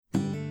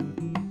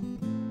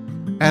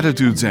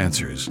Attitudes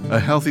Answers, a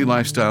healthy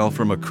lifestyle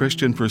from a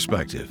Christian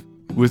perspective,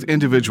 with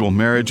individual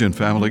marriage and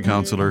family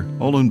counselor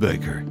Olin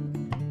Baker.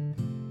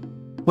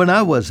 When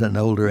I was an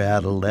older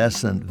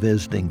adolescent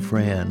visiting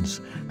friends,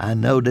 I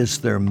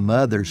noticed their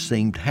mother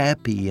seemed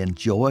happy and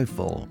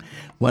joyful.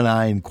 When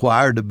I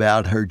inquired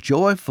about her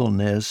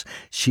joyfulness,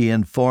 she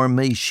informed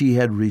me she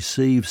had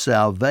received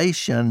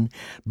salvation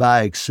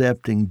by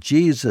accepting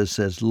Jesus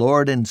as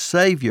Lord and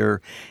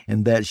Savior,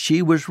 and that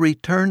she was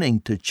returning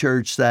to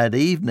church that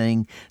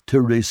evening to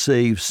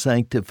receive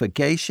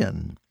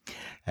sanctification.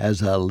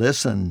 As I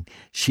listened,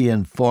 she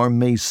informed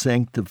me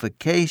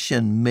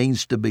sanctification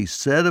means to be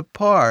set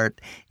apart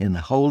in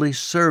holy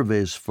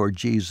service for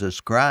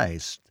Jesus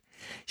Christ.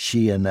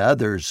 She and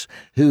others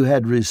who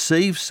had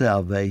received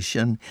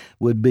salvation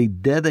would be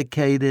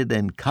dedicated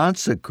and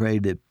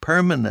consecrated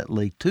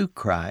permanently to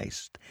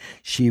Christ.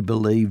 She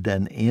believed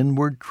an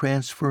inward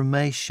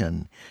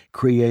transformation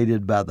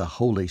created by the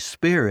Holy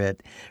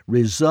Spirit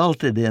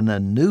resulted in a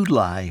new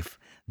life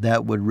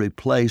that would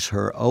replace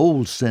her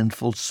old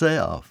sinful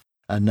self.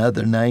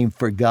 Another name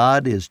for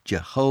God is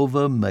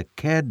Jehovah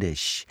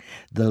Mekadesh,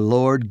 the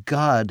Lord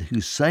God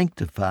who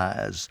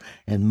sanctifies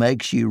and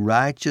makes you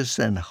righteous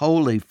and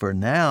holy for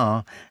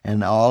now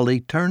and all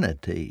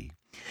eternity.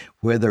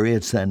 Whether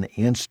it's an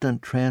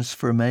instant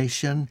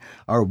transformation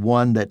or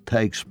one that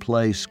takes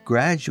place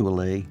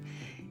gradually,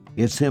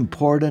 it's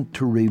important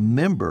to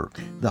remember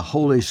the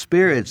Holy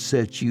Spirit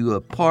sets you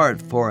apart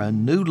for a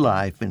new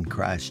life in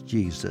Christ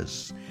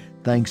Jesus.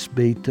 Thanks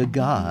be to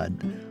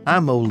God.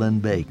 I'm Olin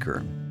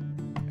Baker.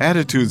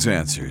 Attitudes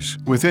Answers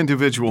with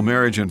individual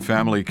marriage and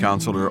family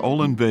counselor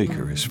Olin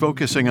Baker is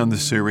focusing on the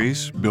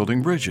series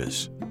Building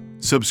Bridges.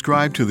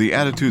 Subscribe to the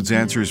Attitudes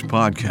Answers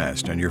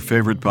podcast on your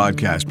favorite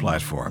podcast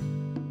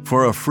platform.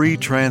 For a free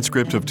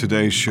transcript of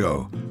today's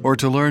show or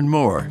to learn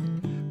more,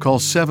 call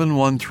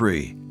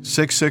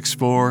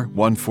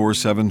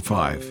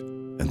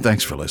 713-664-1475. And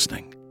thanks for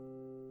listening.